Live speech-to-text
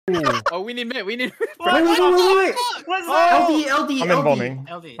Oh, we need mid. We need. Wait. What's that? LD. I'm involving.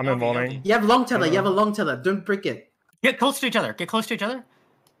 LD. I'm involving. You have long tether. You have a long tether. Don't break it. Get close to each other. Get close to each other.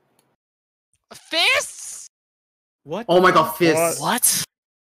 Fists. What? Oh my god, fists. What?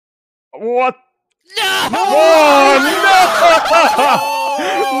 What? No!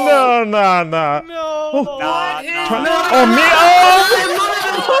 Oh no! No! No! Oh, oh me! Oh!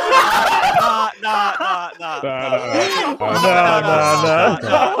 No!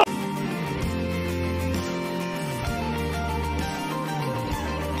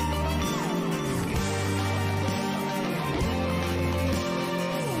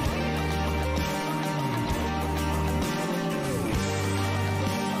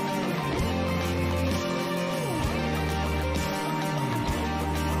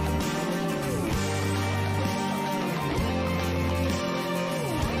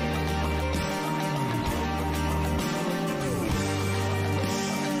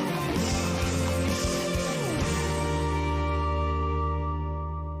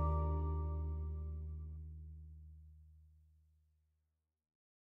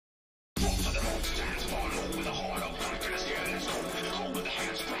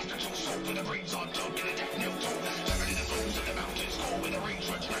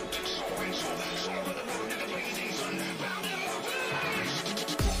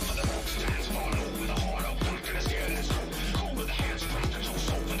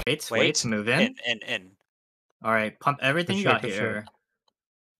 Wait, move in. In. All right, pump everything you got For here. sure.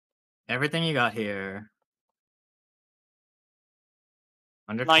 Everything you got here.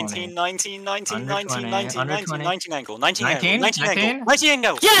 Under 20. 19 Under 20, under 20. 19 angle. 19 19? angle. 19 angle. 19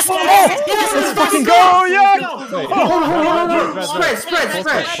 angle. Yes! Yes! Let's fucking go! Yeah!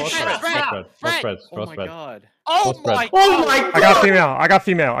 Spread. Oh my god. Oh my I got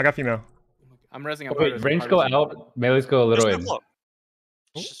female. I'm resing up. Wait, range go out, melees go a little in.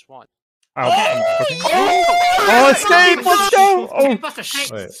 Just one. Oh, escape! Let's go! Oh, Wait.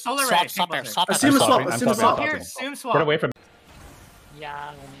 Solar ray. Swap. Assume a swap. Here, assume swap. Get away from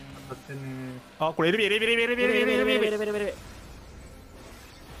Yeah. 아, 그래 에리비.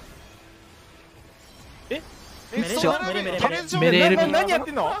何やっ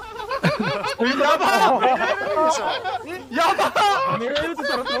てんの？やば！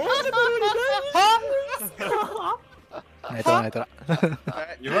泣いたら。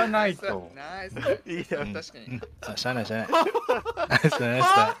言わないと。ナイス。いや、確かに。あ、しゃあない。ナイス。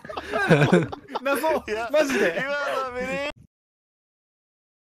謎。マジで。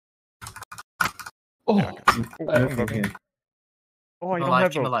Oh, Oh, I don't Alive,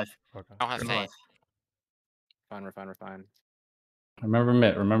 have keep a... alive. Okay. I don't have Keep faith. alive. We're fine. remember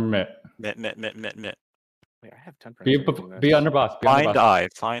mid. Mid. Wait, I have 10%. Be under boss. Find eye.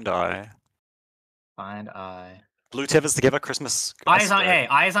 Find eye. Blue Tivers together, Christmas. Eyes on A.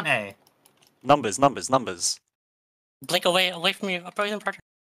 Eyes on A. Numbers. Blink away from you. Approach them, partner.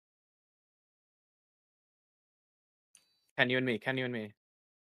 Can you and me?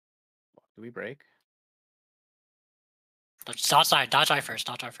 Do we break? Dodge eye first.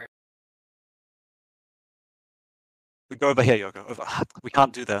 We go over here, Yoko. Over. We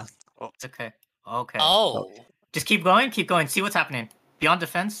can't do that. Oh. It's okay. Okay. Oh. Just keep going. See what's happening. Beyond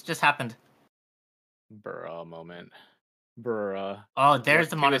defense just happened. Bruh moment. Bruh. Oh, there's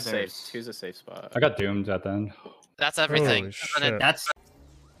the Two's monitors. safe. Two's a safe spot. I got doomed at the end. That's everything. Holy shit. That's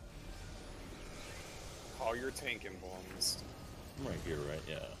Call your tank emblems. I'm right here, right?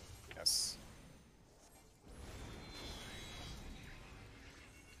 Yeah. Yes.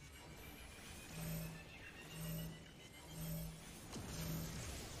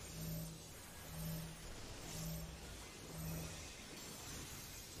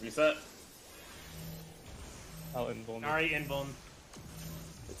 Reset. I'll invuln. Alright, invuln.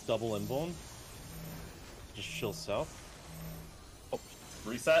 It's double invuln. Just chill south. Oh,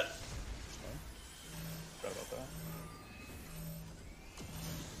 reset. Forgot about that.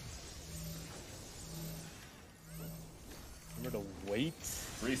 Remember to wait.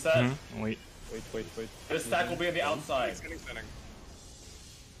 Reset. Wait. Wait. This stack will be on the outside. He's getting spinning.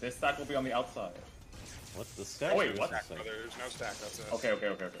 This stack will be on the outside. What the stack? Oh, wait, what? Stack, brother. There's no stack. That's it. Okay.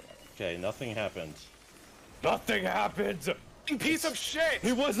 Okay, nothing happened. Nothing happened. Piece of shit.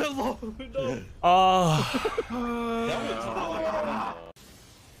 He wasn't low. No.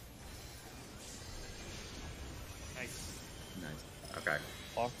 Nice. Okay.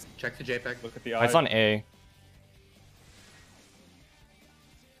 Check the JPEG. Look at the eye. It's on A.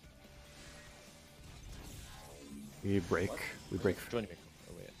 We break. Join me.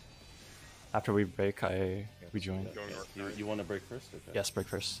 Oh, wait. After we break, we join. You want to break first? Okay. Yes, break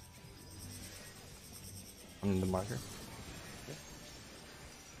first. I'm in the marker.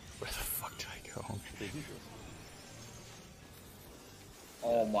 they do this.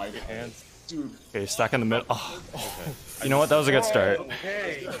 Oh my god. Dude. Okay, stack in the middle. Oh. Okay. You know what? That was a good start.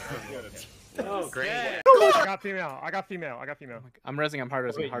 Okay. Oh, great. I got female. I got female. I got female. I'm resing. I'm hard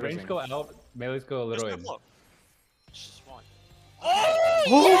resing. Wait, Hard range resing. go out, melees go a little in. Just one.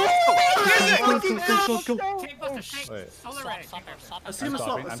 Tank buster, tank. Wait. Solar ray. Stop her, stop her. Assume a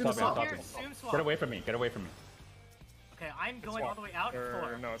swap. I'm Assume a stopping, I'm swap. stopping. Assume swap. Get away from me, get away from me. Okay, I'm going all the way out.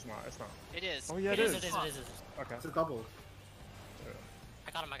 Four. No, it's not. It's not. It is. Oh, yeah, it it is. is. It is. It is. It is. Okay. It's a double.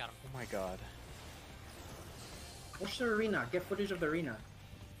 I got him. I got him. Oh my god. Watch the arena. Get footage of the arena.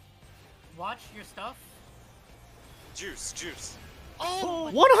 Watch your stuff. Juice. Juice. Oh!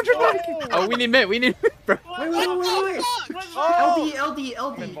 190. Oh, we need mid. We need mid, bro. Wait. LD. I'm in LD.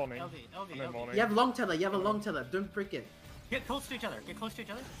 LD, bowling. LD, I'm in LD. bowling. You have long tether. You have a long tether. Don't break it. Get close to each other. Get close to each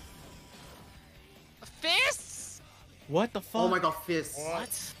other. Fists? What the fuck? Oh my god, fist.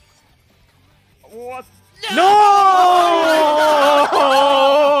 What? What? No!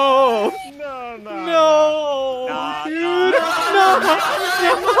 No, no. No! Dude! No!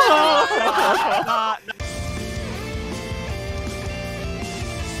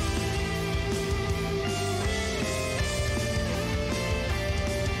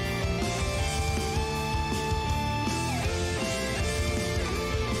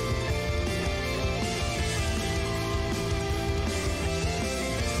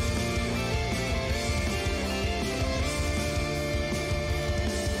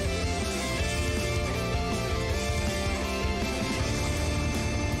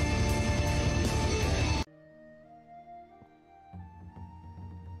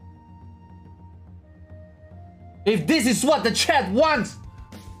 If this is what the chat wants,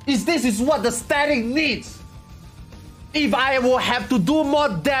 if this is what the static needs, if I will have to do more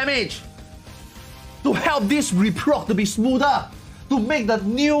damage to help this reproc to be smoother, to make the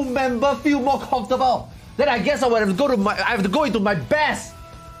new member feel more comfortable, then I guess I would have to go to I have to go into my best.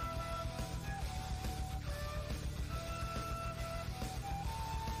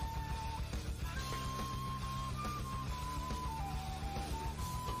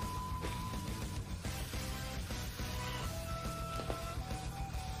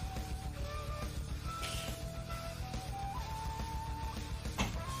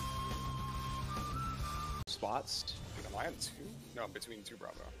 Spots? Am I on two? No, I'm between two,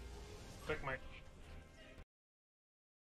 Bravo. Quick, Mike.